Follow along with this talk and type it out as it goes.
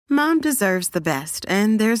Mom deserves the best,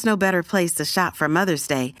 and there's no better place to shop for Mother's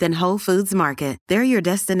Day than Whole Foods Market. They're your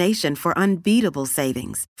destination for unbeatable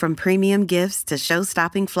savings, from premium gifts to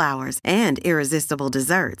show-stopping flowers and irresistible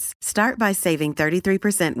desserts. Start by saving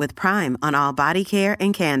 33% with Prime on all body care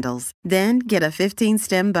and candles. Then get a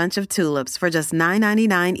 15-stem bunch of tulips for just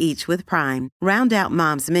 $9.99 each with Prime. Round out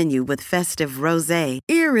Mom's menu with festive rosé,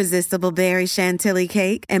 irresistible berry chantilly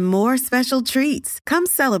cake, and more special treats. Come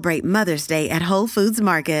celebrate Mother's Day at Whole Foods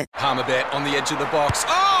Market. Palmerbet on the edge of the box.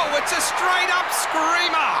 Oh, it's a straight-up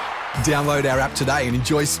screamer! Download our app today and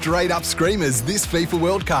enjoy straight-up screamers this FIFA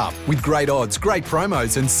World Cup with great odds, great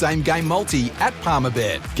promos and same-game multi at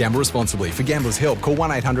Palmerbet. Gamble responsibly. For Gamblers' Help, call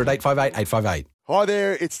 1-800-858-858. Hi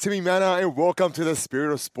there, it's Timmy Manor and welcome to the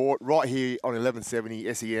Spirit of Sport right here on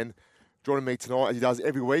 1170 SEN. Joining me tonight, as he does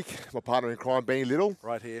every week, my partner in crime, Benny Little.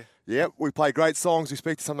 Right here. Yeah, we play great songs. We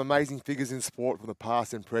speak to some amazing figures in sport from the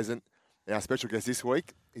past and present. And our special guest this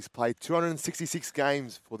week, he's played 266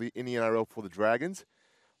 games in the NRL for the Dragons,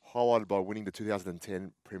 highlighted by winning the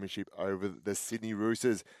 2010 Premiership over the Sydney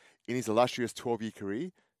Roosters. In his illustrious 12-year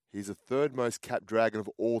career, he's the third most capped Dragon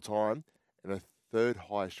of all time and the third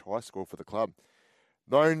highest try score for the club.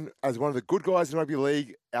 Known as one of the good guys in rugby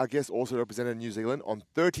league, our guest also represented New Zealand on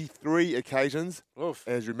 33 occasions. Oof.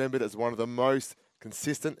 And is remembered as one of the most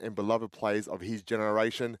consistent and beloved players of his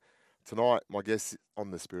generation. Tonight, my guest on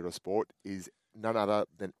the Spirit of Sport is none other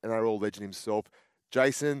than NRL legend himself,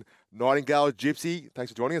 Jason Nightingale. Gypsy,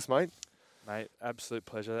 thanks for joining us, mate. Mate, absolute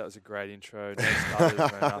pleasure. That was a great intro. No starters,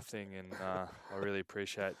 no nothing, and I really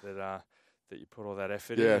appreciate that you put all that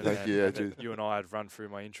effort in. Yeah, thank you. Yeah, you and I had run through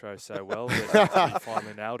my intro so well that you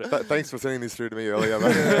finally nailed it. Thanks for sending this through to me earlier,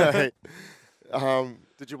 mate.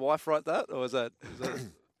 Did your wife write that, or was that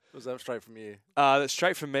straight from you? That's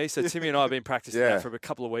straight from me. So Timmy and I have been practicing Yeah. that for a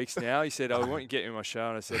couple of weeks now. He said, "I want you to get me on my show,"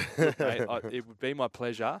 and I said, "Look, mate, it would be my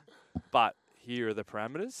pleasure, but here are the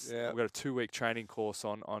parameters. Yeah. We've got a 2-week training course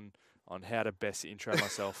on how to best intro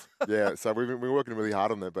myself." Yeah, so we've been working really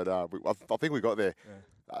hard on that, but I think we got there.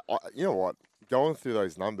 Yeah. You know what? Going through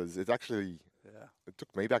those numbers, it's actually Yeah. it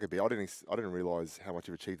took me back a bit. I didn't realise how much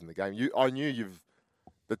you've achieved in the game. I knew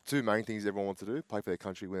the two main things everyone wants to do: play for their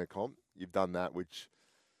country, win a comp. You've done that, which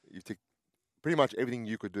you've ticked pretty much everything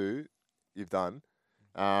you could do. You've done.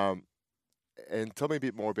 And tell me a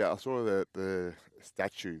bit more about. I saw the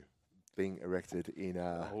statue being erected in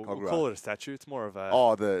We'll Cogra. call it a statue. It's more of a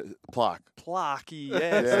the plaque. plaque-y,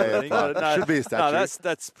 plaque. Should be a statue. No,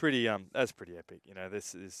 that's pretty epic. You know,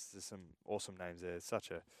 there's some awesome names there. It's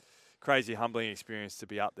such a crazy, humbling experience to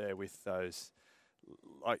be up there with those.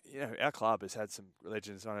 Like, you know, our club has had some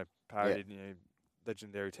legends. I know parodied,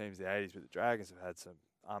 legendary teams in the 80s, but the Dragons have had some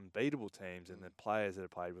unbeatable teams and the players that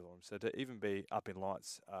have played with them. So to even be up in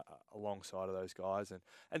lights alongside of those guys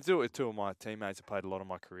and do it with two of my teammates I played a lot of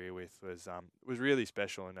my career with was really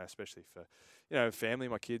special, and especially for, family.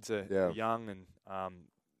 My kids are young, and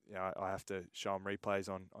I have to show them replays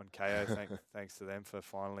on KO. Thanks to them for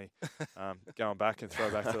finally going back and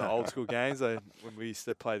throw back to the old school games when we used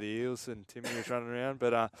to play the Eels and Timmy was running around.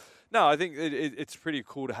 But no, I think it's pretty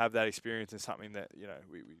cool to have that experience and something that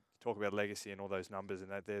we talk about legacy and all those numbers,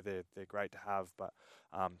 and that they're great to have. But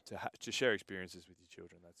to share experiences with your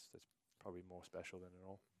children, that's probably more special than it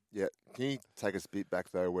all. Yeah. Can you take us a bit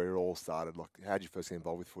back though, where it all started? Like, how did you first get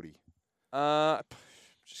involved with footy?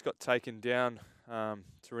 Just got taken down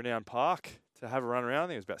to Renown Park to have a run around. I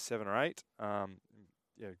think it was about 7 or 8.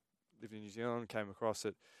 Lived in New Zealand, came across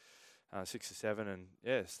it 6 or 7,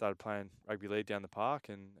 and started playing rugby league down the park,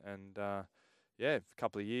 and a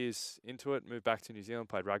couple of years into it, moved back to New Zealand,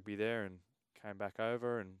 played rugby there, and came back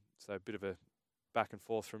over, and so a bit of a back and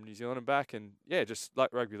forth from New Zealand and back, and just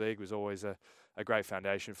like rugby league was always a great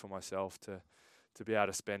foundation for myself to be able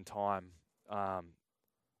to spend time.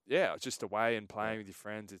 Just away and playing with your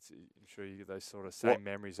friends. I'm sure you get those sort of same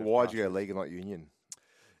memories. Why'd you go league and not union?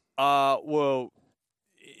 Well,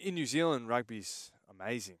 in New Zealand, rugby's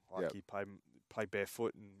amazing. Like you play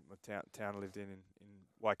barefoot in the town I lived in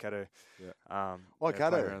Waikato. Yeah.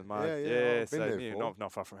 Waikato. Around the mud. Yeah. So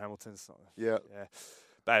not far from Hamilton. Yeah.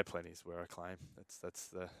 Bay of Plenty is where I claim. That's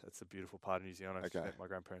the beautiful part of New Zealand. My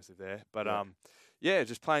grandparents live there. But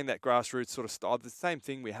just playing that grassroots sort of style. The same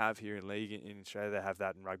thing we have here in league in Australia. They have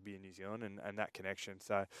that in rugby in New Zealand, and that connection.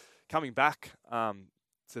 So coming back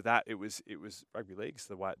to that, it was rugby league's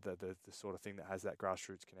the sort of thing that has that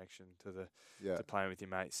grassroots connection to playing with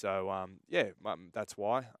your mates. So that's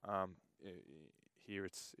why. Here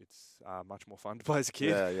it's much more fun to play as a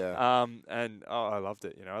kid. And I loved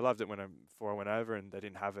it. I loved it before I went over, and they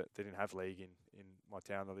didn't have it. They didn't have league in my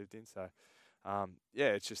town I lived in. So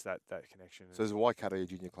it's just that connection. So is Waikato your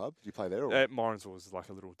junior club? Did you play there? Or? Morrinsville was like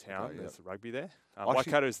a little town. Okay, There's the rugby there. Actually,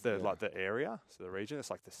 Waikato's the area, so the region.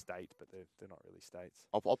 It's like the state, but they're not really states.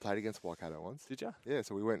 I played against Waikato once. Did you? Yeah,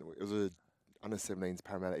 so we went. It was a under-17s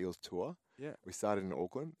Parramatta Eels tour. Yeah. We started in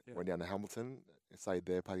Auckland, went down to Hamilton, stayed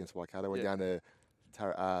there, played against Waikato, went down to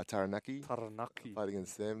Taranaki. Played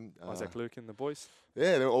against them. Isaac Luke and the boys.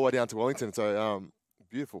 Yeah, they were all the way down to Wellington. So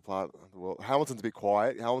beautiful part of the world. Hamilton's a bit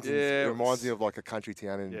quiet. It reminds me of like a country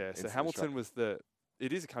town in. Yeah, so Hamilton was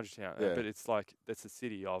it is a country town, but it's like that's the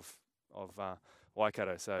city of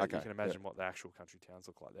Waikato. So you can imagine what the actual country towns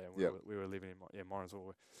look like there. We were living in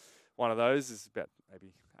Morrinsville. One of those is about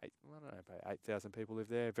maybe 8,000 people live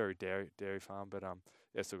there. Very dairy farm, but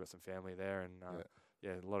still got some family there, and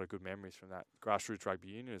a lot of good memories from that grassroots rugby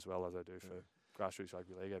union as well as I do for grassroots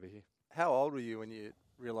rugby league over here. How old were you when you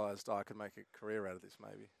realised I could make a career out of this?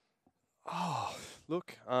 Maybe. Oh,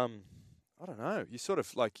 look, I don't know. You sort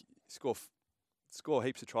of like score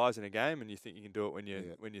heaps of tries in a game, and you think you can do it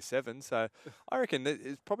when you're 7. So I reckon that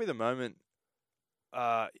it's probably the moment.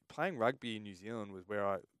 Playing rugby in New Zealand was where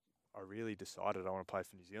I really decided I want to play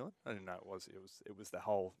for New Zealand. I didn't know it was the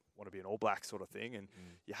whole want to be an All Black sort of thing, and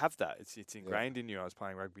you have that. It's ingrained in you. I was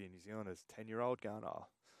playing rugby in New Zealand as a 10-year-old, going,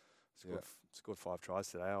 scored 5 tries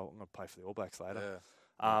today. I'm going to play for the All Blacks later.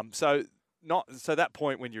 Yeah. So that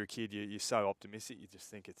point when you're a kid, you're so optimistic. You just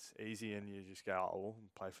think it's easy, and you just go, I'll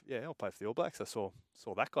play for the All Blacks. I saw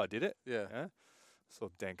that guy did it. Yeah. Saw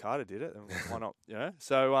Dan Carter did it, and why not?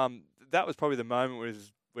 So that was probably the moment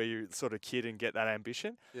where you're sort of kid and get that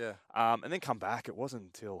ambition. Yeah. And then come back. It wasn't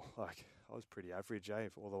until I was pretty average,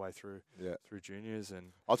 all the way through juniors.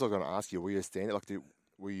 And I was going to ask you, were you a standard? Like,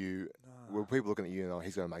 were people looking at you and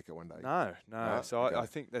he's going to make it one day? No. So I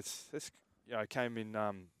think that's I came in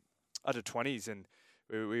under 20s, and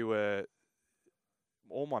we were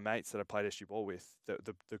all my mates that I played SG ball with.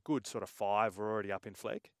 The good sort of 5 were already up in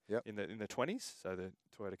flag in the 20s. So the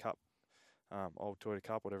Toyota Cup. Old Toyota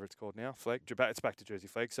Cup, whatever it's called now, flag. It's back to Jersey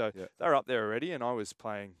flag. So they were up there already, and I was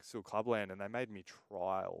playing still clubland, and they made me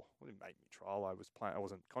trial. Well, they didn't make me trial. I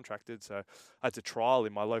wasn't contracted, so I had to trial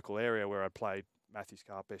in my local area where I played Matthews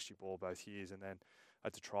Cup, SG ball both years, and then I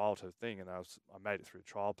had to trial to the thing, and I made it through the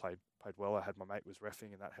trial, played well. I had my mate was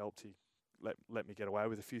reffing, and that helped. He let me get away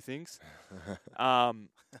with a few things, and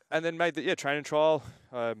then made the training trial.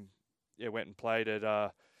 Went and played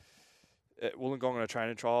at Wollongong on a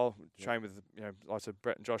training trial, trained with lots of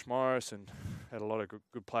Brett and Josh Morris, and had a lot of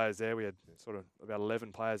good players there. We had sort of about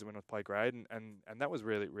 11 players that went on to play grade, and that was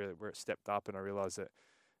really where it stepped up, and I realised that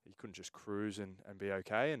you couldn't just cruise and be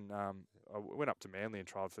okay. And I went up to Manly and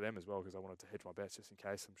trialled for them as well because I wanted to hedge my bets just in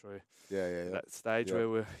case. I'm sure that stage where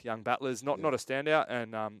we're young battlers, not a standout,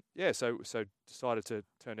 and so decided to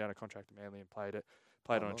turn down a contract at Manly and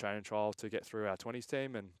played on a training trial to get through our 20s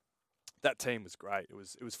team. And that team was great. It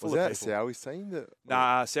was full of people. Was that Sowie's team?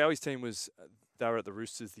 Sowie's team was. They were at the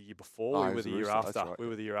Roosters the year before. We were the year after. Right. We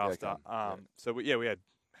were the year after. So we had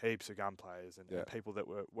heaps of gun players and people that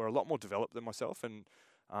were a lot more developed than myself. And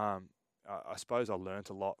I suppose I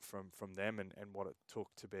learnt a lot from them and what it took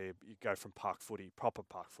to be. You go from proper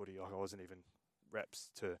park footy. I wasn't even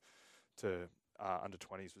reps to under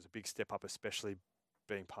 20s was a big step up, especially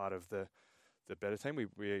being part of the better team.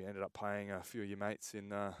 We ended up playing a few of your mates in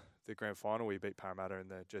the grand final. We beat Parramatta in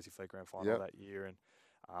the Jersey Flag grand final that year, and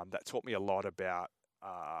that taught me a lot about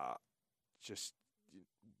just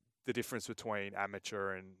the difference between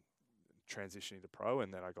amateur and transitioning to pro.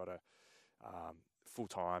 And then I got a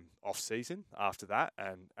full-time off-season after that,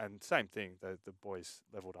 and same thing. The boys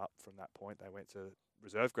leveled up from that point. They went to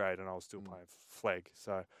reserve grade, and I was still playing flag.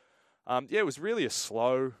 So it was really a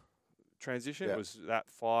slow transition. It was that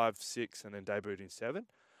 5, 6, and then debuted in 7.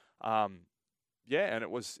 And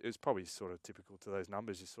it was probably sort of typical to those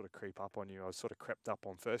numbers. You sort of creep up on you. I was sort of crept up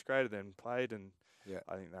on first grade and then played, and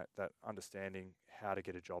I think that understanding how to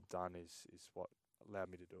get a job done is what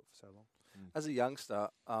allowed me to do it for so long. As a youngster,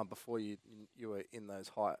 before you were in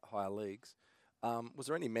those higher leagues, was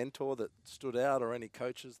there any mentor that stood out or any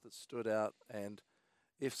coaches that stood out? And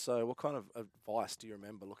if so, what kind of advice do you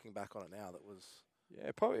remember looking back on it now that was...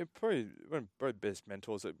 Yeah, probably one of the best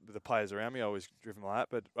mentors, the players around me. I was driven by that.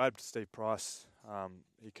 But I had Steve Price.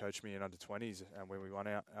 He coached me in under 20s, and when we won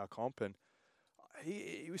our comp, and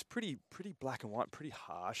he was pretty black and white, pretty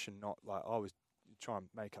harsh, and not like I was trying to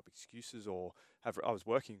make up excuses or I was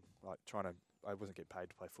working I wasn't getting paid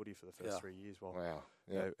to play footy for the first 3 years.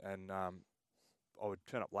 And I would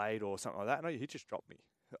turn up late or something like that, and he just dropped me.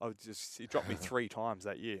 He dropped me 3 times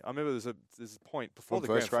that year. I remember there's a point before the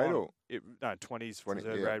grand final. 20s,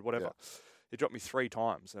 reserve grade, whatever. He dropped me 3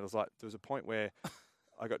 times, and it was like there was a point where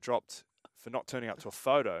I got dropped for not turning up to a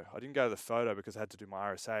photo. I didn't go to the photo because I had to do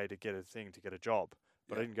my RSA to get a job.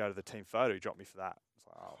 But I didn't go to the team photo. He dropped me for that. It's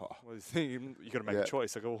like, well, you got to make a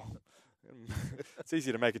choice. I go, it's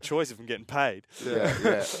easier to make a choice if I'm getting paid.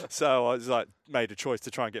 Yeah. So I was like, made a choice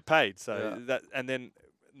to try and get paid. So and then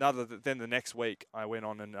the next week I went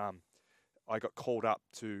on and I got called up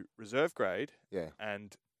to reserve grade. Yeah.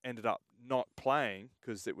 And ended up not playing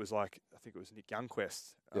because it was like, I think it was Nick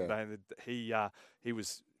Youngquist. He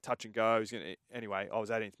was touch and go. Anyway, I was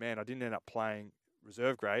 18th man. I didn't end up playing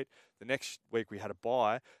reserve grade. The next week we had a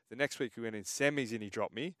bye. The next week we went in semis and he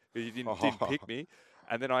dropped me, but he didn't pick me.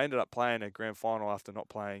 And then I ended up playing a grand final after not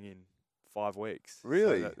playing in 5 weeks.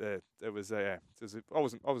 Really? So I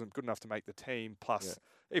wasn't good enough to make the team. Plus,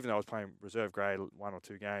 even though I was playing reserve grade 1 or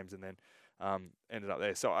 2 games, and then ended up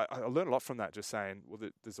there. So I learned a lot from that. Just saying, well,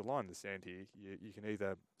 there's a line in the sand here. You can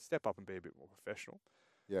either step up and be a bit more professional,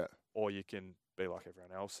 or you can be like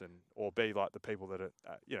everyone else, or be like the people that are,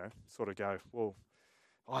 sort of go, well,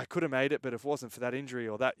 I could have made it, but if it wasn't for that injury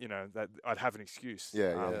or that, that I'd have an excuse.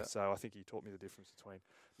 So I think he taught me the difference between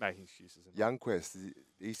making excuses. And Youngquist, is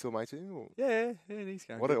he still mate him? Or? Yeah, he's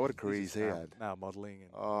going. What a career he's had. Male modelling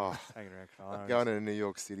and hanging around Cologne. Going to New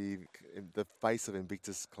York City, in the face of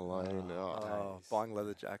Invictus Cologne. Buying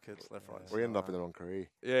leather jackets, left, right. We ended up in the wrong career.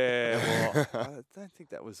 Yeah, well, I don't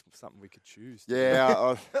think that was something we could choose.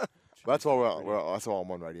 That's why that's why I'm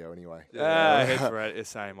on radio anyway. Head for it.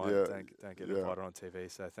 Same. I don't get invited on TV,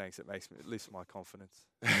 so thanks. It lifts my confidence.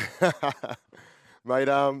 Mate,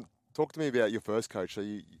 talk to me about your first coach.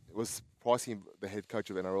 So was Pricey the head coach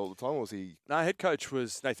of NRL at the time, or was he? No, head coach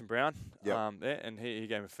was Nathan Brown. Yep. And he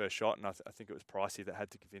gave me a first shot, and I think it was Pricey that had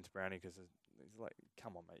to convince Brownie because he's like,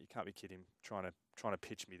 "Come on, mate, you can't be kidding. Trying to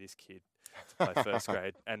pitch me this kid to play first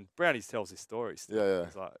grade." And Brownie tells his story still. Yeah.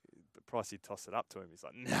 He's like, but Pricey tossed it up to him. He's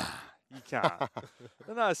like, "Nah, you can't."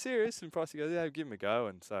 No, serious. And Pricey goes, "Yeah, give him a go."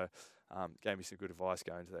 And so gave me some good advice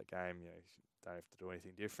going to that game. You don't have to do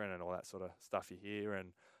anything different and all that sort of stuff you hear.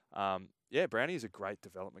 And Brownie is a great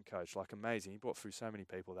development coach, like amazing. He brought through so many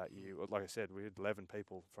people that year. Like I said, we had 11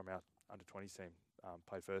 people from our under-20s team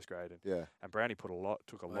played first grade, and Brownie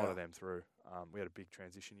took a lot of them through. We had a big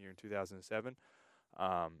transition year in 2007,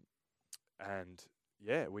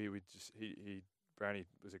 Brownie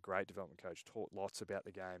was a great development coach. Taught lots about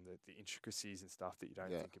the game, the intricacies and stuff that you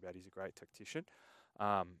don't think about. He's a great tactician,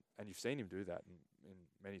 and you've seen him do that in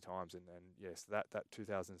many times. And yes, that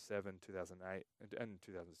 2007, 2008, and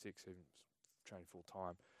 2006, even training full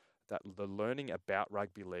time. That the learning about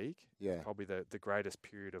rugby league, probably the greatest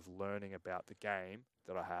period of learning about the game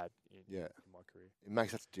that I had in my career. It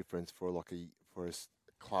makes such a difference for a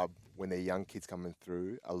club when their young kids coming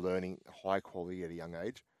through are learning high quality at a young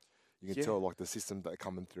age. You can tell like the system that are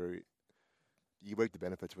coming through. You reap the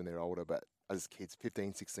benefits when they're older, but as kids,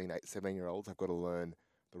 15, 16, 17-year-olds have got to learn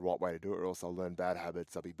the right way to do it, or else they'll learn bad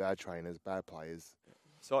habits. They'll be bad trainers, bad players.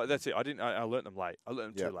 So that's it. I learnt them late. I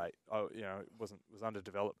learnt them too late. Was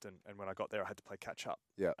underdeveloped, and when I got there, I had to play catch up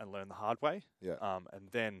and learn the hard way. And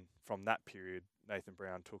then from that period, Nathan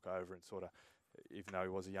Brown took over and sort of, even though he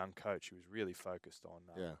was a young coach, he was really focused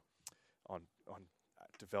on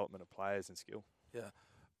development of players and skill. Yeah.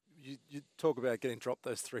 You talk about getting dropped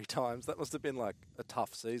those 3 times. That must have been like a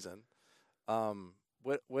tough season.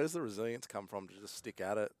 Where does the resilience come from to just stick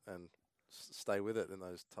at it and stay with it in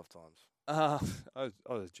those tough times? I was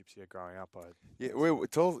a gypsy growing up.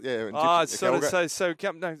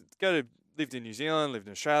 Lived in New Zealand, lived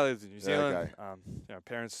in Australia, lived in New Zealand.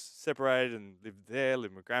 Parents separated and lived there,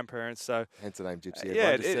 lived with grandparents. So hence the name gypsy. It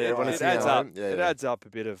adds up. It adds up a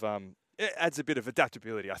bit of it adds a bit of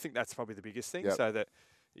adaptability. I think that's probably the biggest thing. So that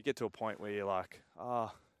you get to a point where you're like,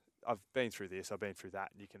 I've been through this, I've been through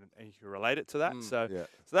that, and you can relate it to that. So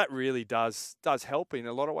that really does help in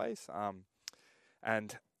a lot of ways. I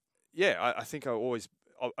think I'm always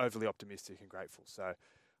overly optimistic and grateful. So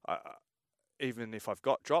even if I've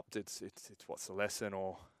got dropped, it's what's the lesson,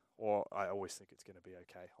 or I always think it's going to be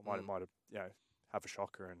okay. I might have a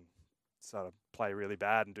shocker and sort of play really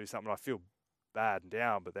bad and do something I feel bad and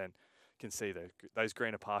down, but then can see those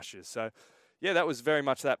greener pastures. So that was very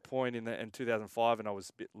much that point in 2005, and I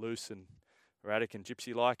was a bit loose and erratic and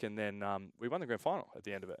gypsy-like, and then we won the grand final at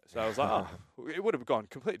the end of it. So I was like, it would have gone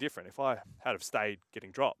completely different if I had have stayed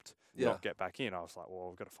getting dropped, not get back in. I was like, well,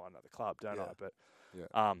 I've got to find another club, don't I? But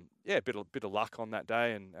a bit of luck on that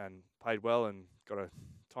day, and played well and got a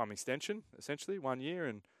time extension, essentially 1 year,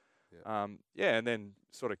 and and then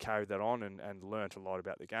sort of carried that on and learnt a lot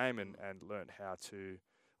about the game and learnt how to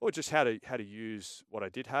use what I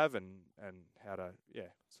did have and how to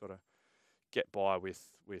sort of get by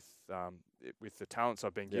with the talents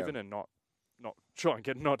I've been given and not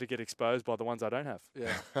not to get exposed by the ones I don't have.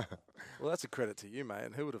 Yeah. Well, that's a credit to you, mate.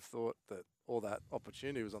 And who would have thought that all that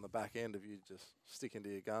opportunity was on the back end of you just sticking to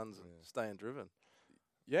your guns and staying driven?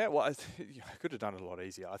 Yeah, well, I could have done it a lot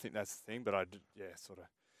easier. I think that's the thing, but I sort of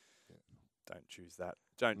don't choose that.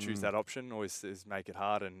 Don't choose that option. Always is make it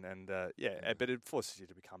hard, but it forces you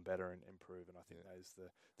to become better and improve. And I think those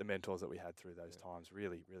the mentors that we had through those times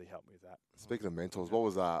really helped me with that. Speaking of mentors, what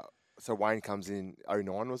was that? So Wayne comes in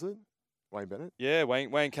 09, was it? Wayne Bennett? Yeah,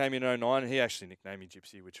 Wayne came in 09. He actually nicknamed me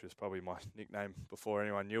Gypsy, which was probably my nickname before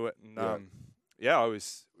anyone knew it. And it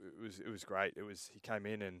was great. He came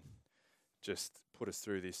in and just put us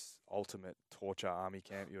through this ultimate torture army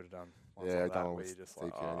camp. You would have done ones like that where you're just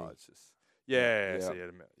like, it's just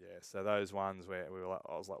So those ones where we were like,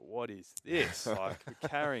 I was like, what is this? Like we're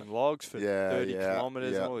carrying logs for 30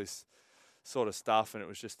 kilometres and all this sort of stuff, and it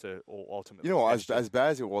was just all ultimately. You know what? As bad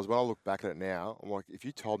as it was, when I look back at it now, I'm like, if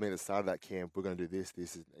you told me at the start of that camp we're going to do this,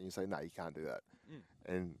 and you say, no, you can't do that,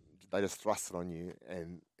 and they just thrust it on you,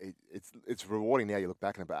 and it's rewarding now. You look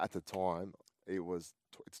back at it, but at the time, it's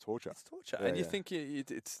torture. It's torture, and you think it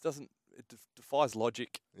defies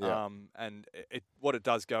logic. And what it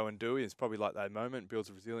does go and do is probably like that moment builds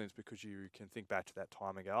a resilience because you can think back to that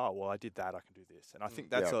time and go, oh well, I did that, I can do this, and I think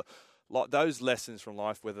that's a lot. Those lessons from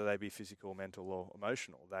life, whether they be physical, mental, or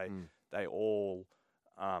emotional, they all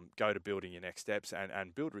go to building your next steps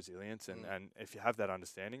and build resilience. And if you have that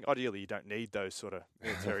understanding, ideally you don't need those sort of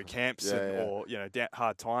military camps or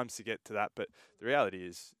hard times to get to that. But the reality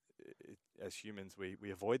is, as humans,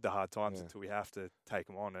 we avoid the hard times until we have to take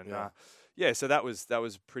them on. And so that was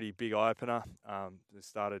a pretty big eye opener. It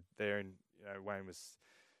started there, and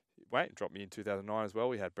Wayne dropped me in 2009 as well.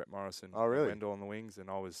 We had Brett Morris and Wendell on the wings, and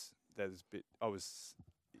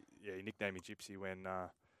he nicknamed me Gypsy when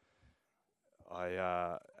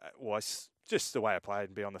just the way I played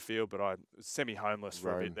and be on the field, but I was semi-homeless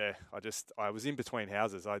for a bit there. I was in between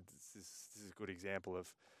houses. This is a good example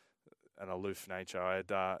of an aloof nature. I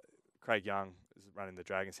had Craig Young was running the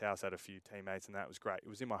Dragons house, had a few teammates, and that was great. It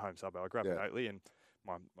was in my home suburb. I grew up in Oatley, and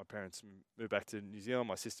my parents moved back to New Zealand.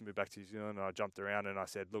 My sister moved back to New Zealand, and I jumped around and I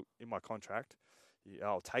said, look, in my contract,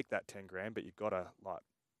 I'll take that 10 grand, but you've got to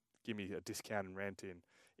give me a discount and rent in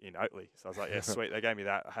Oatley. So I was like, yeah, sweet. They gave me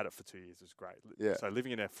that. I had it for 2 years. It was great. Yeah. So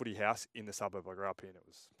living in a footy house in the suburb I grew up in, it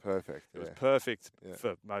was perfect. It was perfect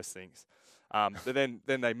for most things. But then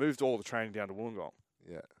they moved all the training down to Wollongong.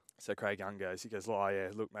 Yeah. So Craig Young goes,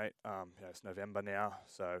 look, mate, it's November now,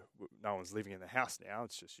 so no one's living in the house now.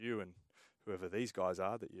 It's just you and whoever these guys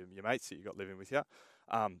are, that your mates that you got living with you.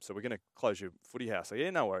 So we're going to close your footy house. So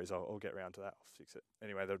no worries, I'll get around to that. I'll fix it.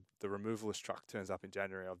 Anyway, the removalist truck turns up in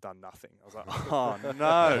January. I've done nothing. I was like, oh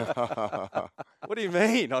no, what do you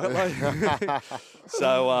mean?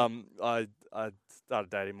 So I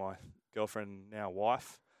started dating my girlfriend, now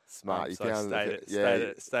wife. Smart. So I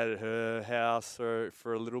stayed at her house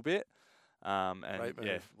for a little bit.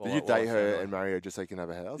 Did you date her and marry her just so you can have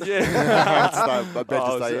a house? Yeah.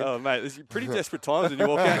 Mate, there's pretty desperate times when you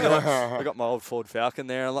walk out and you're like, I got my old Ford Falcon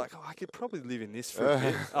there. I'm like, I could probably live in this for a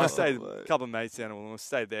bit. I stayed a couple of mates down and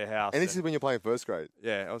stayed at their house. And this is when you're playing first grade?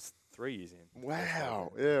 Yeah, I was 3 years in.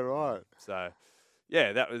 Wow. Yeah, right. So,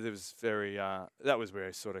 that was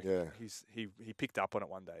where he picked up on it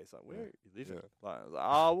one day. He's like, where are you living?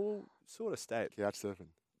 We'll sort of stay at couch surfing.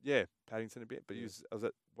 Yeah, Paddington a bit, but I was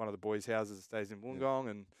at one of the boys' houses that stays in Wollongong,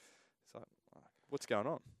 and it's like, what's going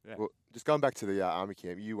on? Yeah. Well, just going back to the army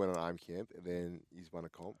camp, you went on army camp, and then you won a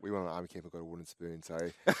comp. We went on army camp and got a wooden spoon, so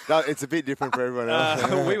it's a bit different for everyone else.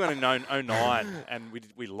 We went in 09, and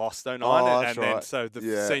we lost 09, and then so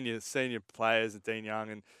the senior players, Dean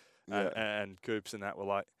Young and Coops and that were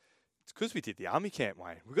like, it's because we did the army camp,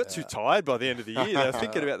 Wayne. We got too tired by the end of the year. They were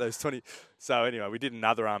thinking about those 20. So anyway, we did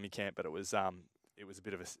another army camp, but it was a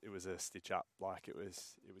stitch up. Like it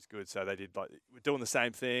was good. So they did we're doing the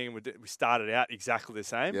same thing. We started out exactly the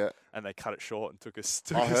same, and they cut it short and took us.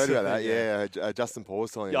 I heard about that. Yeah, Justin Paul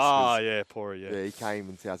was telling us. Oh yeah, Pori. Yeah. Yeah, he came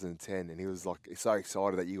in 2010, and he was like so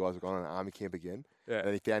excited that you guys were going on an army camp again. Yeah. And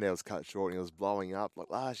then he found out it was cut short, and he was blowing up like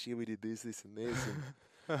last year we did this, and this. And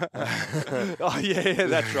oh yeah,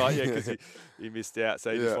 that's right. Yeah, because he missed out,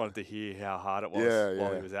 so he just wanted to hear how hard it was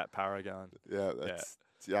while he was at Paragon. Yeah, that's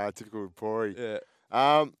typical with Pori. Yeah.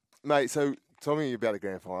 Mate, so tell me about the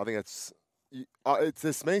grand final. I think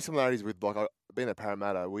there's many similarities with being at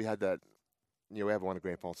Parramatta. We had that. We haven't won a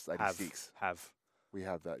grand final since '86. We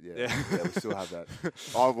have that. Yeah, we still have that.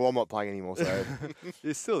 I'm not playing anymore, so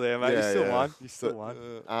you're still there, mate. You still won. You still won.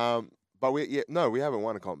 But we haven't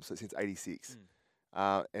won a comp since '86.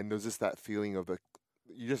 And there was just that feeling of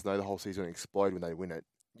you just know the whole season will explode when they win it.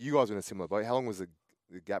 You guys were in a similar boat. How long was the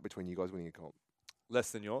the gap between you guys winning a comp?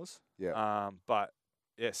 Less than yours. Yeah. But,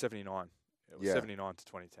 79. It was 79 to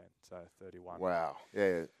 2010, so 31. Wow.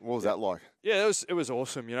 Yeah. What was that like? Yeah, it was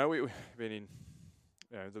awesome. We've been in,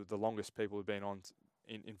 the longest people have been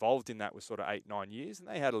involved in that was sort of 8-9 years, and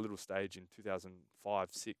they had a little stage in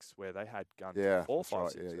 2005-6 where they had gun teams,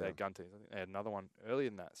 4-5-6. They had gun teams. I think they had another one earlier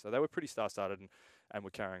than that, so they were pretty star-studded and were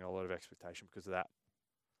carrying a lot of expectation because of that.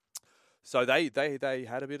 So they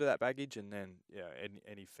had a bit of that baggage, and then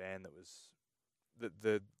any fan that was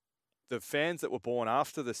the fans that were born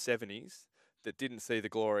after the 70s that didn't see the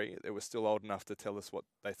glory, they were still old enough to tell us what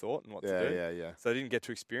they thought and what to do. Yeah. So they didn't get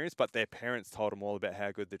to experience, but their parents told them all about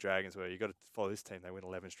how good the Dragons were. You got to follow this team. They win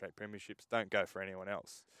 11 straight premierships. Don't go for anyone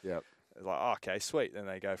else. Yep. It's like, oh, okay, sweet. Then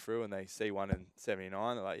they go through and they see one in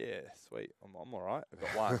 79. They're like, yeah, sweet. I'm all right. I've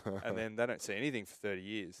got one. And then they don't see anything for 30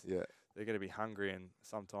 years. Yeah. They're going to be hungry and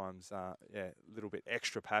sometimes, a little bit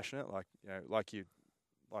extra passionate. Like the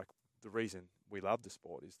reason we love the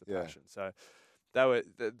sport is the passion. So they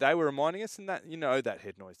were reminding us, and that that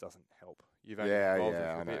head noise doesn't help. You've only involved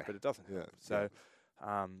it for a bit, but it doesn't help. So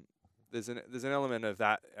there's an element of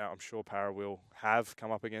that. I'm sure Para will have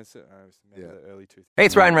come up against it. The early 2000s. Hey,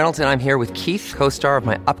 it's Ryan Reynolds, and I'm here with Keith, co-star of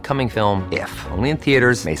my upcoming film If, only in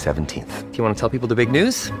theaters May 17th. Do you want to tell people the big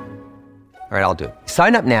news? All right, I'll do it.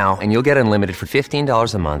 Sign up now and you'll get unlimited for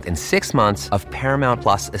 $15 a month and 6 months of Paramount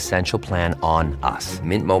Plus Essential Plan on us.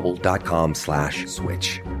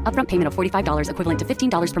 MintMobile.com/switch. Upfront payment of $45 equivalent to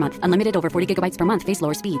 $15 per month. Unlimited over 40 gigabytes per month. Face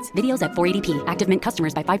lower speeds. Videos at 480p. Active Mint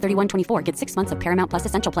customers by 531.24 get 6 months of Paramount Plus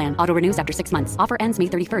Essential Plan. Auto renews after 6 months. Offer ends May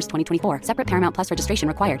 31st, 2024. Separate Paramount Plus registration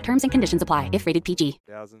required. Terms and conditions apply if rated PG.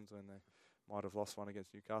 Thousands when they might have lost one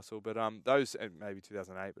against Newcastle, but those maybe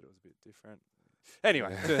 2008, but it was a bit different. Anyway,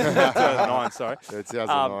 2009, sorry. Yeah,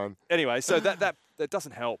 2009. Anyway, so that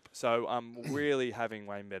doesn't help. So really having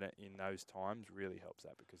Wayne Bennett in those times really helps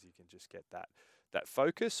that because you can just get that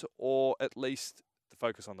focus, or at least the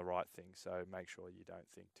focus on the right thing. So make sure you don't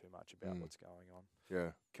think too much about what's going on.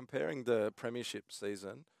 Yeah. Comparing the premiership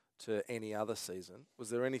season to any other season, was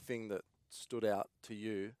there anything that stood out to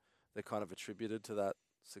you that kind of attributed to that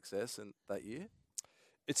success in that year?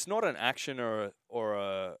 It's not an action or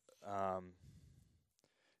a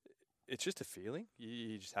it's just a feeling.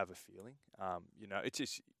 You just have a feeling. It's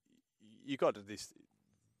just you got this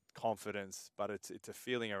confidence, but it's a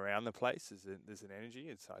feeling around the place. There's an energy.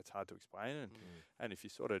 It's hard to explain, and if you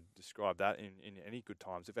sort of describe that in any good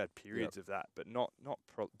times, we've had periods of that, but not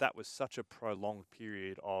that was such a prolonged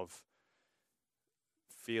period of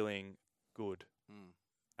feeling good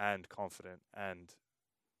and confident and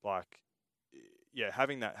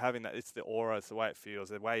having that, it's the aura, it's the way it feels,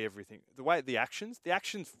 the way the actions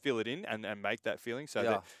fill it in and make that feeling so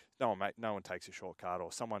that no one takes a shortcut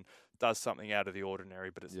or someone does something out of the ordinary,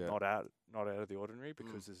 but it's not out of the ordinary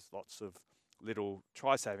because there's lots of little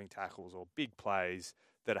try-saving tackles or big plays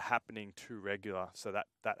that are happening too regular, so that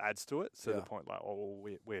adds to it. So the point,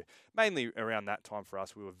 we're mainly around that time for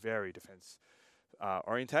us, we were very defense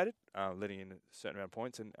orientated, letting in a certain amount of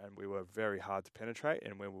points, and we were very hard to penetrate,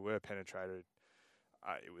 and when we were penetrated,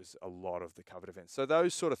 it was a lot of the covered events. So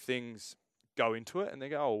those sort of things go into it, and they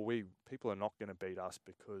go, people are not going to beat us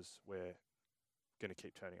because we're going to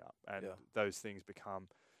keep turning up. And those things become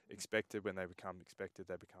expected. When they become expected,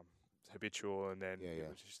 they become habitual, and then it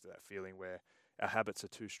was just that feeling where our habits are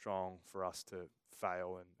too strong for us to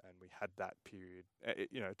fail, and we had that period. It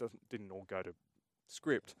didn't all go to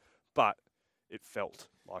script, but it felt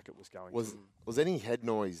like it was going. Was any head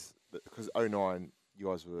noise, because 2009 you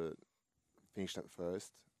guys were finished up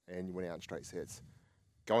first and you went out in straight sets.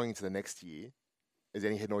 Going into the next year, is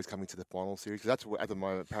any head noise coming to the final series? Because that's at the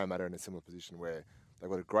moment Parramatta are in a similar position where they've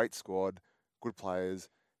got a great squad, good players,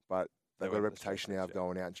 but they've got a reputation now of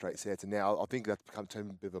going out in straight sets. And now I think that's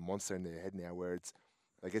turned a bit of a monster in their head now, where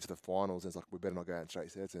they get to the finals and it's like, we better not go out in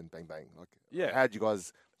straight sets, and bang bang. How did you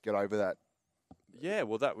guys get over that? Yeah,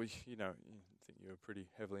 well, that was I think you were pretty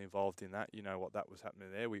heavily involved in that. You know what that was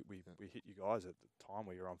happening there. We hit you guys at the time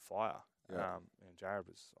where you were on fire. Yeah. And Jared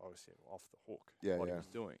was obviously off the hook. What he was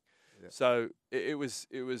doing. Yeah. So it was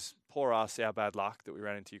poor us, our bad luck that we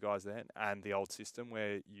ran into you guys then, and the old system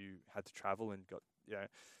where you had to travel and got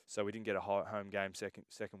so we didn't get a home game second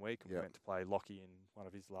week, and we went to play Lockie in one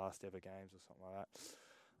of his last ever games or something like that.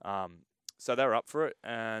 So they were up for it,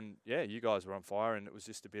 and you guys were on fire, and it was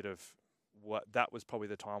just a bit of that was probably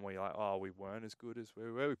the time where you're like, we weren't as good as we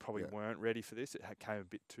were. We probably weren't ready for this. It came a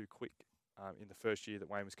bit too quick. In the first year that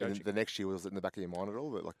Wayne was coaching. And the next year, was it in the back of your mind at all?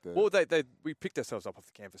 We picked ourselves up off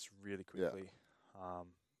the canvas really quickly. Yeah.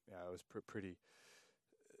 It was pretty.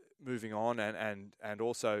 moving on, and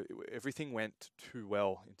also everything went too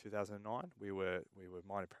well in 2009. We were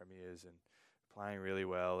minor premiers and playing really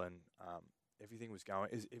well, and everything was going.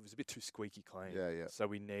 It was a bit too squeaky clean. Yeah. So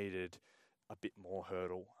we needed a bit more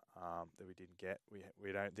hurdle that we didn't get.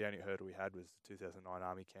 The only hurdle we had was the 2009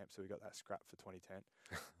 Army camp, so we got that scrap for 2010.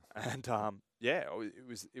 And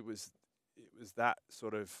it was that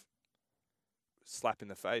sort of slap in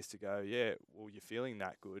the face to go, yeah, well, you're feeling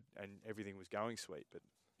that good and everything was going sweet, but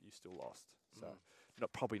you still lost. So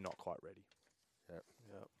probably not quite ready.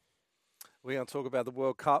 Yeah. We're going to talk about the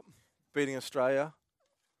World Cup, beating Australia.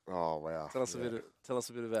 Oh, wow. Tell us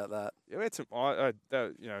a bit about that. Yeah, we had some,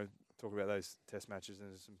 talk about those test matches, and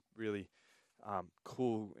there's some really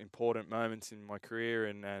cool, important moments in my career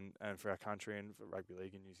and for our country and for rugby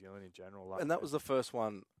league in New Zealand in general. And that was the first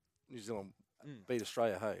one New Zealand beat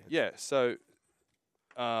Australia, hey? Yeah, so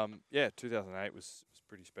 2008 was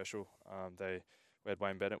pretty special. We had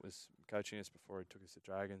Wayne Bennett was coaching us before he took us to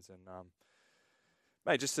Dragons, and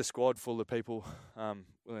mate, just a squad full of people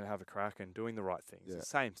willing to have a crack and doing the right things. Yeah.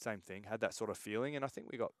 Same thing. Had that sort of feeling, and I think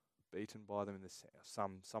we got beaten by them in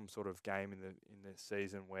some sort of game in the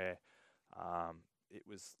season where it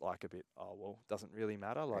was like a bit, oh well, doesn't really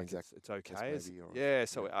matter. Like exactly. it's okay. Maybe,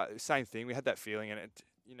 Same thing. We had that feeling, and it's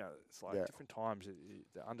like Yeah. different times.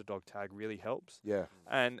 The underdog tag really helps. Yeah.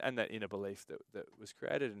 And that inner belief that was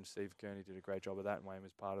created, and Steve Kearney did a great job of that, and Wayne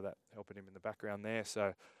was part of that, helping him in the background there.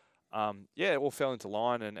 So, it all fell into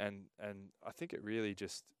line, and I think it really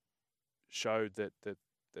just showed that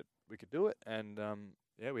we could do it. And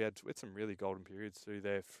we had some really golden periods through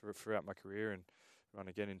there throughout my career, and run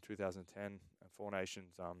again in 2010 Four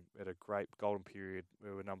Nations. We had a great golden period. We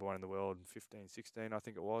were number one in the world in 15, 16, I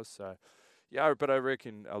think it was. So. Yeah, but I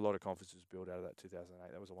reckon a lot of confidence was built out of that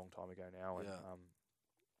 2008. That was a long time ago now, and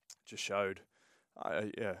just showed,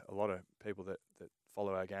 a lot of people that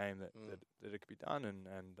follow our game that it could be done,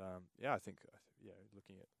 and I think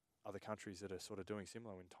looking at other countries that are sort of doing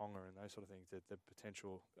similar in Tonga and those sort of things, the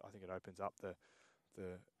potential, I think it opens up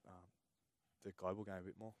the global game a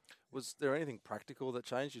bit more. Was there anything practical that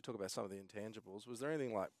changed? You talk about some of the intangibles. Was there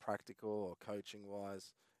anything like practical or coaching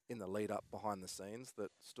wise in the lead up behind the scenes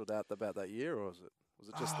that stood out about that year, or was it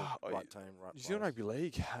just the right team, right? New Zealand Rugby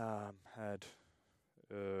League had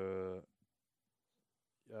new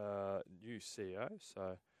CEO,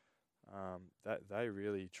 so that they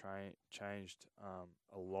really changed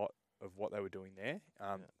a lot of what they were doing there.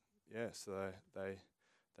 So they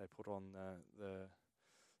put on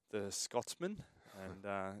the Scotsman,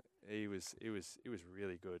 and he was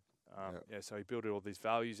really good. So he built all these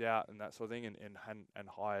values out and that sort of thing, and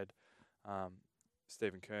hired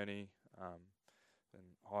Stephen Kearney, and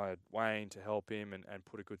hired Wayne to help him, and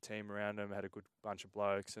put a good team around him. Had a good bunch of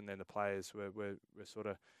blokes, and then the players were sort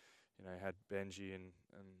of, had Benji and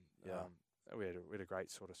we had a great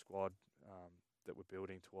sort of squad that we're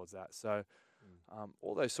building towards that. So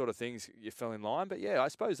all those sort of things you fell in line. But I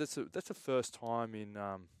suppose that's the first time in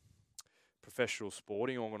professional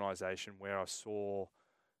sporting organisation where I saw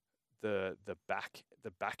the back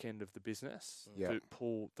end of the business to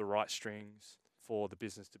pull the right strings for the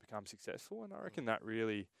business to become successful, and I reckon that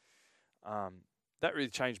really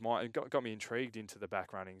changed got me intrigued into the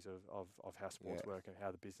back runnings of how sports work and how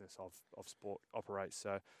the business of sport operates.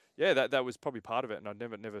 So that was probably part of it, and I'd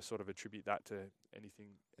never sort of attribute that to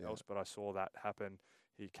anything else, but I saw that happen.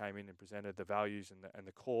 He came in and presented the values and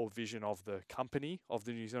the core vision of the company, of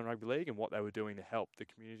the New Zealand Rugby League, and what they were doing to help the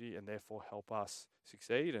community and therefore help us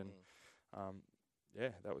succeed. And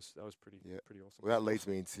that was pretty awesome. Well, that leads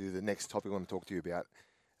me into the next topic I want to talk to you about.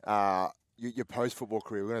 Your post-football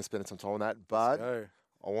career. We're going to spend some time on that, but I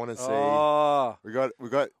want to see.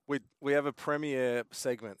 We have a premiere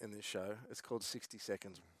segment in this show. It's called 60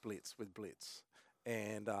 Seconds Blitz with Blitz,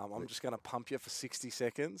 and I'm just going to pump you for 60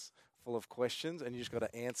 seconds. Full of questions, and you just got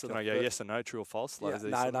to answer. Can I go yes or no, true or false? No,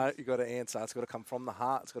 you got to answer. It's got to come from the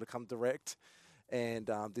heart. It's got to come direct. And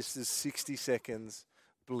this is 60 seconds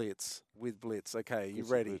blitz with Blitz. Okay, you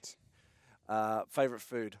ready? Favorite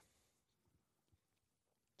food?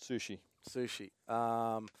 Sushi.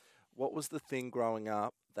 What was the thing growing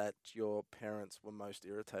up that your parents were most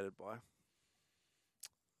irritated by?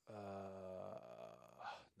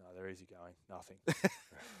 No, they're easy going. Nothing.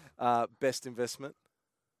 Best investment?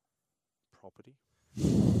 Property.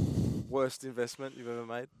 Worst investment you've ever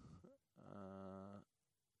made?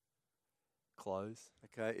 Clothes.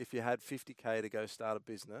 Okay, if you had 50K to go start a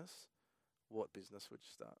business, what business would you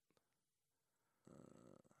start?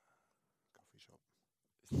 Coffee shop.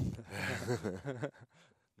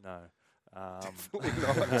 No. Definitely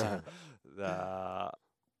not.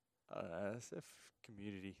 It's a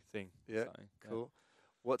community thing. Yeah, cool.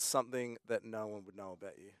 What What's something that no one would know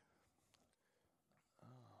about you?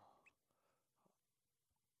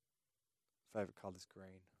 Favorite colour's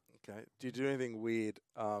green. Okay. Do you do anything weird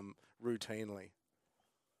routinely?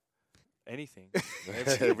 Anything.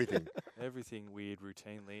 Everything. Everything weird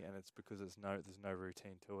routinely, and it's because there's no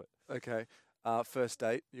routine to it. Okay. First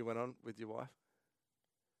date you went on with your wife?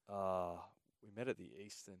 We met at the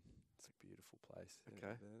Eastern. It's a beautiful place.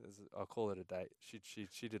 Okay. I'll call it a date.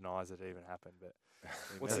 She denies it even happened, but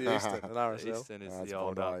What's the Eastern? An RSL? The Eastern is it's the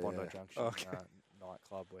old Bondi, Bondi yeah. Junction Okay.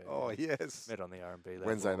 nightclub where Oh, we yes. met on the R&B level.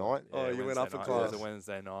 Wednesday night? Oh, you went Wednesday up a night. class. It was a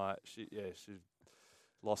Wednesday night. She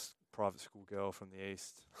lost private school girl from the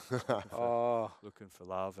East. Oh, Looking for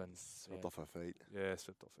love and Swept off her feet. Yeah,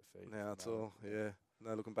 swept off her feet. now it's all,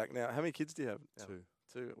 no looking back now. How many kids do you have? now?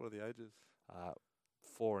 Two. What are the ages?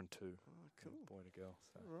 4 and 2. Oh, cool. Boy and a girl.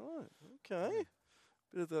 So. Right. Okay.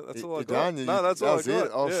 Bit of that's You- all I you're got. done. No, that's all I was got.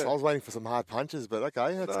 it. I was waiting for some hard punches, but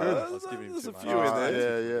okay, that's No, good. I was giving him there's too a much. few in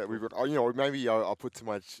there. Yeah. We've got. Maybe I'll put too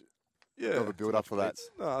much of a build up for that.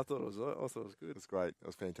 No, I thought it was good. It's great. It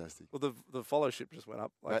was fantastic. Well, the followership just went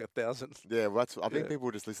up like Mate, 1,000. Yeah, well, I think Yeah.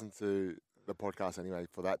 people just listen to the podcast anyway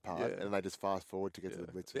for that part, Yeah. and they just fast forward to get to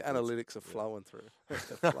the blitz. The reports. analytics are flowing through. They're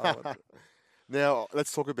flowing through. Now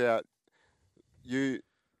let's talk about you.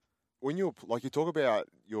 When you talk about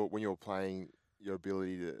when you're playing, your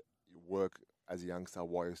ability to work as a youngster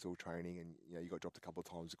while you're still training, and you got dropped a couple of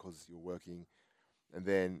times because you're working, and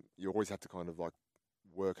then you always have to kind of like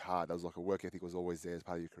work hard. There was like a work ethic was always there as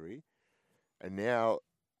part of your career, and now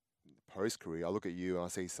post career, I look at you and I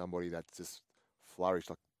see somebody that's just flourished.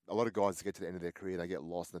 Like a lot of guys get to the end of their career, they get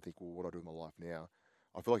lost and they think, well, what do I do with my life now?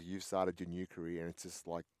 I feel like you've started your new career, and it's just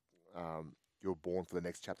like you're born for the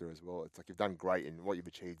next chapter as well. It's like you've done great, and what you've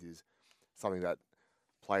achieved is something that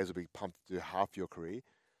players will be pumped to do half your career.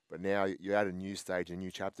 But now you're at a new stage, a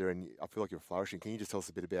new chapter, and I feel like you're flourishing. Can you just tell us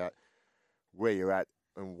a bit about where you're at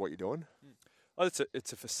and what you're doing? Oh,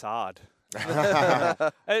 it's a facade.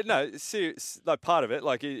 No, serious, like part of it.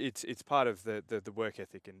 Like it's part of the work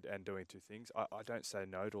ethic and doing two things. I don't say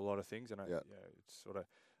no to a lot of things, and it's sort of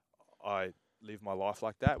I live my life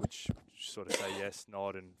like that, which sort of say yes,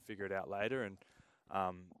 nod, and figure it out later. And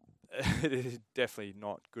it is definitely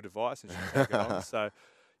not good advice, and should take it on. So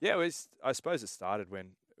yeah, I suppose it started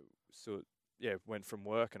when went from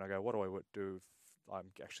work, and I go, what do I do if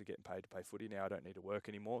I'm actually getting paid to play footy now? I don't need to work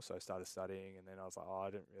anymore. So I started studying, and then I was like, I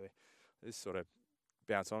didn't really. This sort of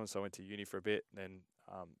bounced on, so I went to uni for a bit, and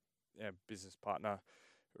then business partner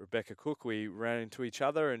Rebecca Cook, we ran into each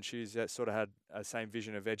other, and she's sort of had a same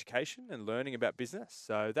vision of education and learning about business.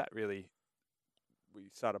 So that really, we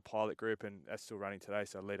started a pilot group, and that's still running today.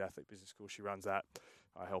 So Lead Athlete Business School, she runs that.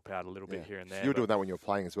 I help out a little bit here and there. You were doing that when you were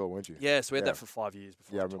playing as well, weren't you? Yeah, so we had that for 5 years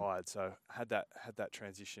before I I remember. retired. So had that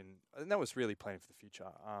transition, and that was really planning for the future.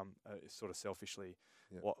 Sort of selfishly,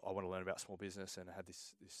 what I want to learn about small business, and I had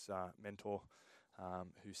this mentor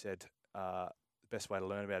who said the best way to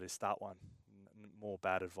learn about it is start one. More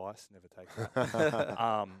bad advice, never take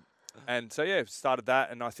that. And so started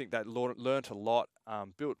that, and I think that learnt a lot.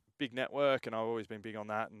 Built big network, and I've always been big on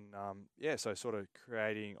that, and so sort of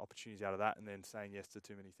creating opportunities out of that, and then saying yes to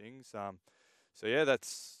too many things.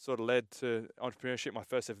 That's sort of led to entrepreneurship. My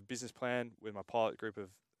first ever business plan with my pilot group of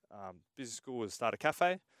business school was start a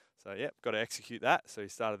cafe. So got to execute that. So we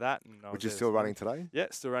started that, and Which is still running today. Yeah,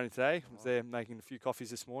 still running today. I was there making a few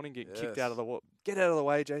coffees this morning. Kicked out of the get out of the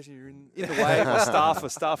way, Jason. You're in the way. My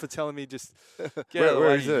staff are telling me just get out of the way.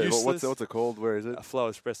 Where is it? Useless. What's it called? Where is it? A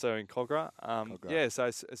Flow Espresso in Cogra. So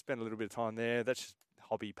I spent a little bit of time there. That's just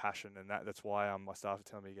hobby, passion, and that's why my staff are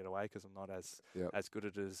telling me to get away, because I'm not as good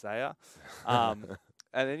at it as they are.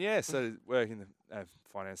 And then so work in the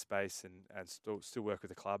finance space, and still work with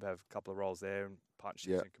the club. Have a couple of roles there, and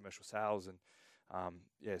partnerships and commercial sales,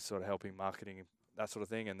 and sort of helping marketing and that sort of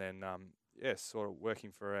thing. And then sort of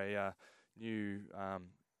working for a new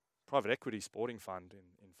private equity sporting fund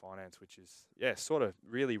in finance, which is sort of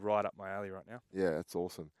really right up my alley right now. Yeah, that's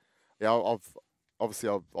awesome. Yeah,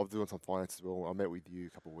 I'm doing some finance as well. I met with you a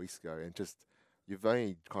couple of weeks ago, and you've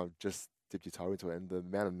only kind of just dipped your toe into it, and the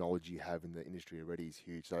amount of knowledge you have in the industry already is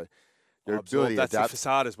huge. So your ability to that's adapt. a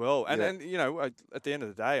facade as well. And at the end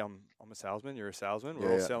of the day, I'm a salesman. You're a salesman.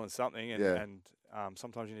 We're all selling something, and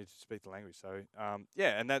sometimes you need to speak the language. So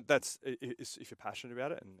and that's if you're passionate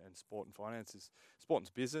about it, and sport and finance is sport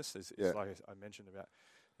and business is like I mentioned about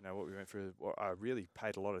what we went through. I really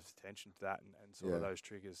paid a lot of attention to that and sort of those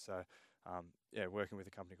triggers. So working with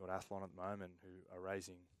a company called Athlon at the moment, who are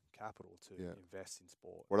raising capital to invest in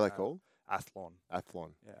sport. What are they called? Athlon.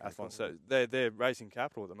 Yeah, Athlon. So they're raising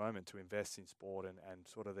capital at the moment to invest in sport and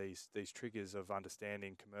sort of these triggers of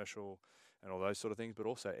understanding commercial and all those sort of things, but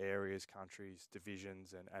also areas, countries,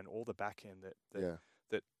 divisions, and all the back end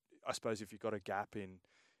that I suppose if you've got a gap in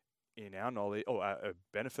our knowledge or a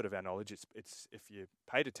benefit of our knowledge, it's if you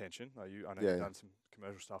paid attention. I know you've done some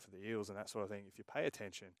commercial stuff for the Eels and that sort of thing. If you pay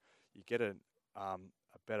attention, you get a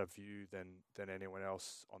better view than anyone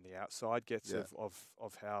else on the outside gets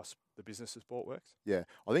of how the business of sport works. Yeah,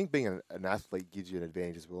 I think being an athlete gives you an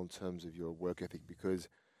advantage as well in terms of your work ethic, because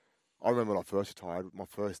I remember when I first retired, my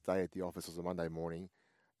first day at the office was a Monday morning,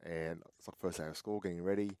 and it's like first day of school, getting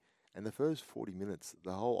ready, and the first 40 minutes,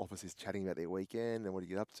 the whole office is chatting about their weekend and what do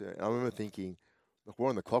you get up to. And I remember thinking, look, we're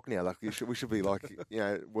on the clock now, like we should be like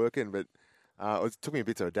working, but it took me a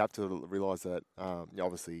bit to adapt to realise that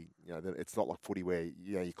obviously that it's not like footy where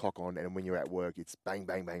you clock on and when you're at work it's bang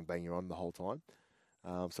bang bang bang, you're on the whole time.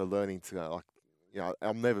 So learning to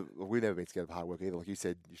we've never been scared of hard work either. Like you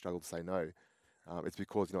said, you struggle to say no. It's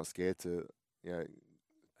because you're not scared to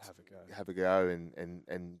have a go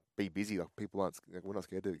and be busy. Like people aren't, we're not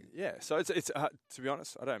scared to. Yeah, so it's to be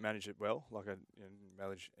honest, I don't manage it well. Like I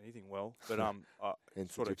manage anything well, but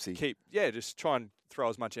sort of just try and throw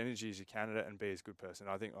as much energy as you can at it and be as good person.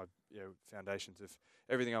 I think foundations of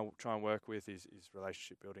everything I try and work with is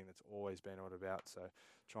relationship building. That's always been all about. So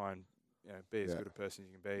try and be as good a person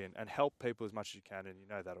as you can be and help people as much as you can, and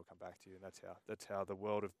that'll come back to you. And that's how the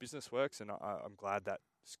world of business works. And I'm glad that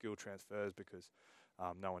skill transfers because.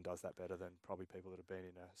 No one does that better than probably people that have been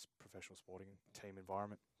in a professional sporting team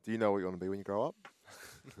environment. Do you know what you want to be when you grow up?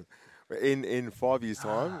 in 5 years'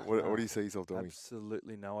 time, what do you see yourself doing?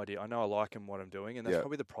 Absolutely no idea. I know I like what I'm doing, and that's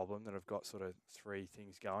probably the problem, that I've got sort of three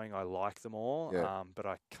things going. I like them all, but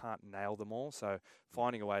I can't nail them all. So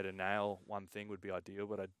finding a way to nail one thing would be ideal,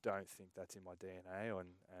 but I don't think that's in my DNA and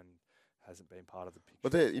hasn't been part of the picture.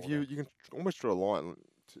 But if you can almost draw a line,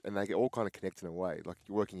 and they get all kind of connected in a way, like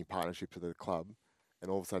you're working in partnership with the club. And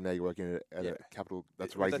all of a sudden now you're working at a capital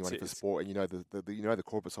that's raising money for sport, and the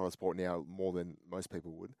corporate side of sport now more than most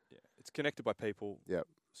people would. Yeah, it's connected by people,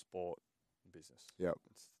 sport, and business. Yeah,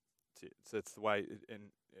 so it's the way, and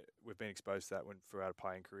we've been exposed to that throughout a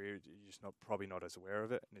playing career. You're just probably not as aware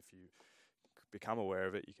of it, and if you become aware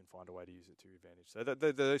of it, you can find a way to use it to your advantage. So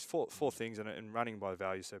those four things, and running by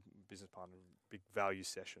values, so business partner, big value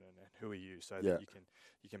session, and who are you, so that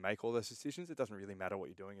you can make all those decisions. It doesn't really matter what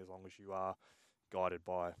you're doing as long as you are guided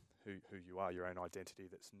by who you are, your own identity.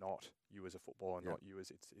 That's not you as a footballer, not you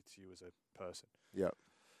as it's you as a person. Yeah.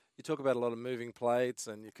 You talk about a lot of moving plates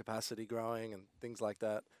and your capacity growing and things like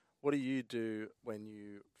that. What do you do when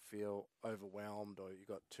you feel overwhelmed or you've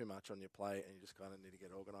got too much on your plate and you just kind of need to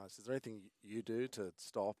get organised? Is there anything you do to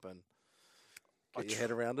stop and get your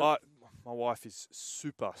head around it? My wife is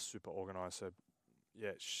super, super organised. So,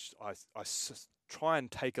 I try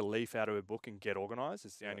and take a leaf out of her book and get organised.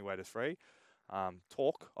 It's the only way to free.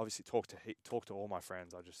 Talk to all my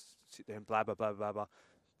friends. I just sit there and blah blah blah blah blah.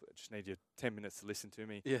 I just need you 10 minutes to listen to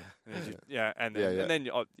me. And then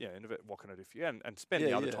what can I do for you? And spend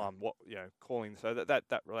the other time calling. So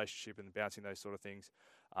that relationship and bouncing those sort of things.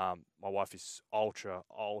 My wife is ultra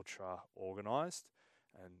organised,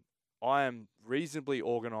 and I am reasonably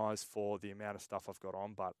organised for the amount of stuff I've got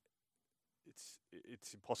on, but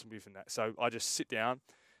it's impossible from that. So I just sit down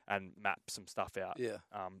and map some stuff out,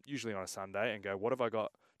 usually on a Sunday, and go, what have I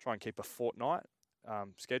got? Try and keep a fortnight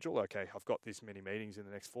schedule. Okay, I've got this many meetings in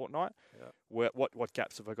the next fortnight. Yeah. What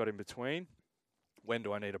gaps have I got in between? When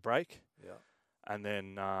do I need a break? Yeah. And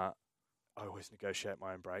then I always negotiate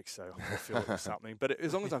my own breaks, so I'll feel it with something. But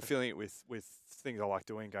as long as I'm feeling it with things I like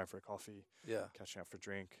doing, going for a coffee, catching up for a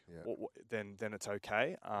drink, then it's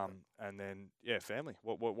okay. And then family.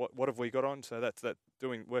 What have we got on? So that's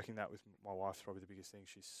working that with my wife's probably the biggest thing.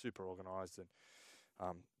 She's super organised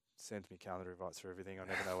and sends me calendar invites for everything. I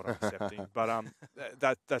never know what I'm accepting. But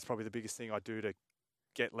that's probably the biggest thing I do to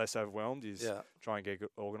get less overwhelmed is try and get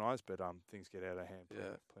organised, but things get out of hand.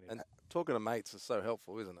 Plenty and talking to mates is so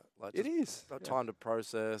helpful, isn't it? Like it is. Time to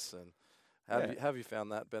process, and have you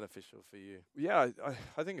found that beneficial for you? Yeah,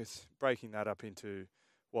 I think it's breaking that up into,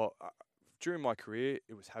 during my career,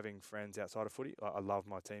 it was having friends outside of footy. I love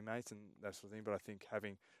my teammates and that sort of thing, but I think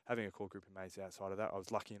having a core group of mates outside of that, I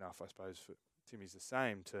was lucky enough, I suppose, for Timmy's the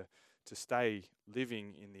same, to stay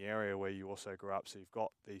living in the area where you also grew up. So you've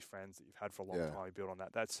got these friends that you've had for a long time. You build on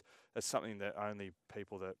that. That's something that only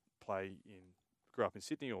people that grew up in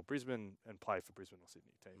Sydney or Brisbane and play for Brisbane or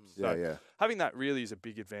Sydney teams. So having that really is a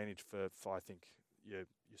big advantage for I think your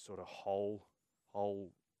sort of whole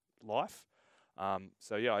life. I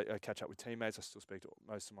catch up with teammates. I still speak to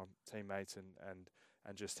most of my teammates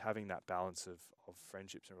and just having that balance of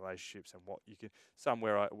friendships and relationships, and what you can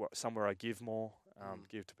somewhere I give more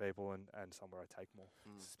give to people, and somewhere I take more.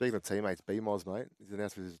 Speaking of teammates, B-Moz, mate, he's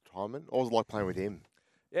announced his retirement. I was like playing with him.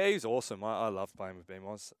 Yeah, he's awesome. I love playing with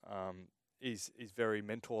B-Moz. He's very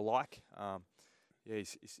mentor-like.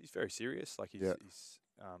 He's very serious. Like he's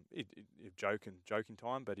joking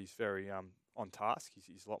time, but he's very on task.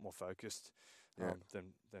 He's a lot more focused than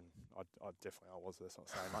I was. That's not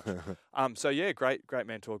saying much. So yeah, great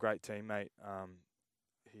mentor, great teammate.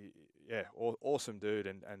 Awesome dude,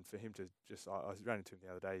 and for him to just, I ran into him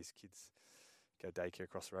the other day. His kids go daycare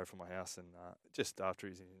across the road from my house, and just after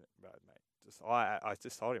he's in, mate, I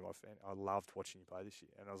just told him I loved watching you play this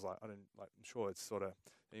year, and I was like, I'm sure it's sort of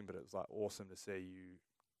thing, but it was like awesome to see you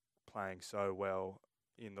playing so well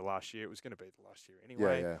in the last year. It was going to be the last year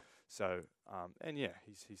anyway. Yeah. So,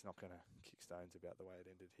 he's not going to kick stones about the way it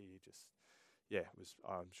ended. He just,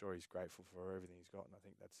 I'm sure he's grateful for everything he's got, and I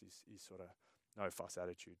think that's his sort of no fuss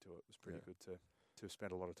attitude to it. It was pretty good to have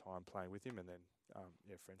spent a lot of time playing with him, and then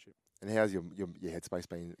friendship. And how's your headspace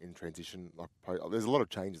been in transition? Like, there's a lot of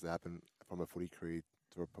changes that happen from a footy career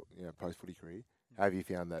to a post footy career. How have you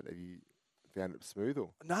found that? Have you found it smooth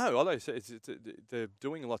or? No, although the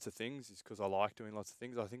doing lots of things is because I like doing lots of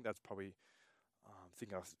things. I think that's probably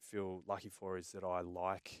thing I feel lucky for, is that I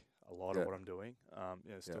like a lot of what I'm doing.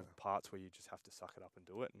 Still parts where you just have to suck it up and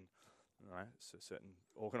do it, and so certain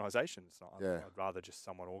organisations. I'd rather just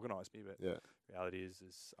someone organise me, but reality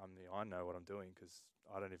is I know what I'm doing, because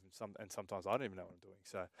I don't even sometimes I don't even know what I'm doing.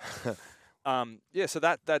 So so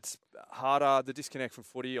that's harder. The disconnect from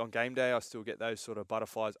footy on game day, I still get those sort of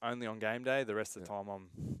butterflies only on game day. The rest of the time I'm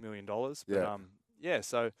 $1 million. But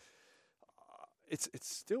so it's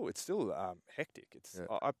still hectic.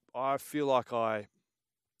 I feel like I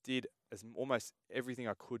did almost everything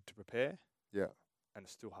I could to prepare. Yeah. And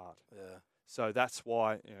it's still hard. Yeah. So that's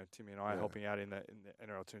why Timmy and I are helping out in the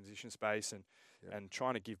NRL transition space, and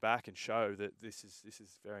trying to give back and show that this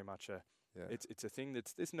is very much it's a thing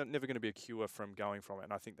there's never going to be a cure from going from it.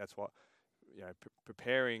 And I think that's what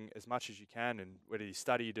preparing as much as you can, and whether you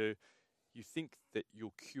study, you think that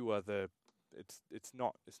you'll cure it's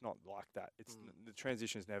not like that. The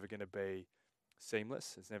transition is never going to be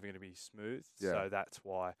seamless. It's never going to be smooth. Yeah. So that's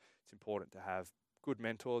why it's important to have good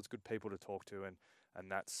mentors, good people to talk to, and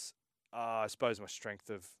that's I suppose my strength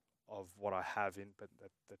of what I have but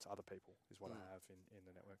that's other people is what I have in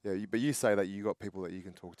the network. Yeah, but you say that you got people that you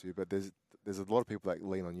can talk to, but there's a lot of people that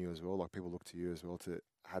lean on you as well. Like, people look to you as well to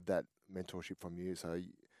have that mentorship from you. So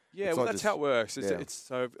that's how it works. It's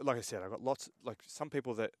so, like I said, I've got lots, like some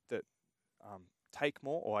people that take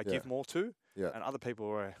more, or I give more to. Yeah. And other people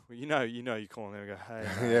were, you call them and go,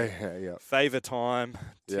 hey, favour time,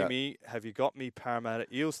 Timmy, have you got me Parramatta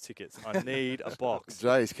Eels tickets? I need a box.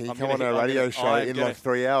 Jace, can you come on a radio show in like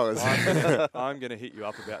 3 hours? I'm going to hit you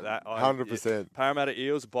up about that. 100%. Parramatta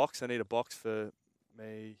Eels box. I need a box for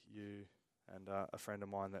me, you, and a friend of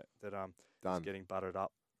mine that is getting buttered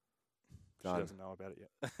up. Done. She doesn't know about it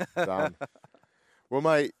yet. Done. Well,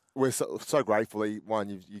 mate, we're so grateful. One,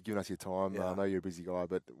 you've given us your time. I know you're a busy guy,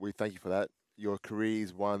 but we thank you for that. Your career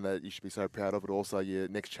is one that you should be so proud of, but also your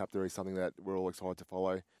next chapter is something that we're all excited to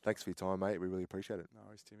follow. Thanks for your time, mate. We really appreciate it. No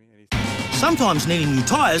worries, Timmy. Sometimes needing new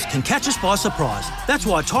tyres can catch us by surprise. That's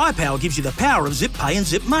why Tyre Power gives you the power of zip pay and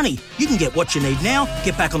zip money. You can get what you need now,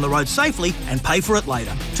 get back on the road safely, and pay for it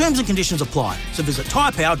later. Terms and conditions apply. So visit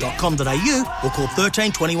tyrepower.com.au or call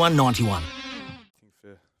 13 21 91.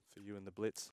 For you and the Blitz.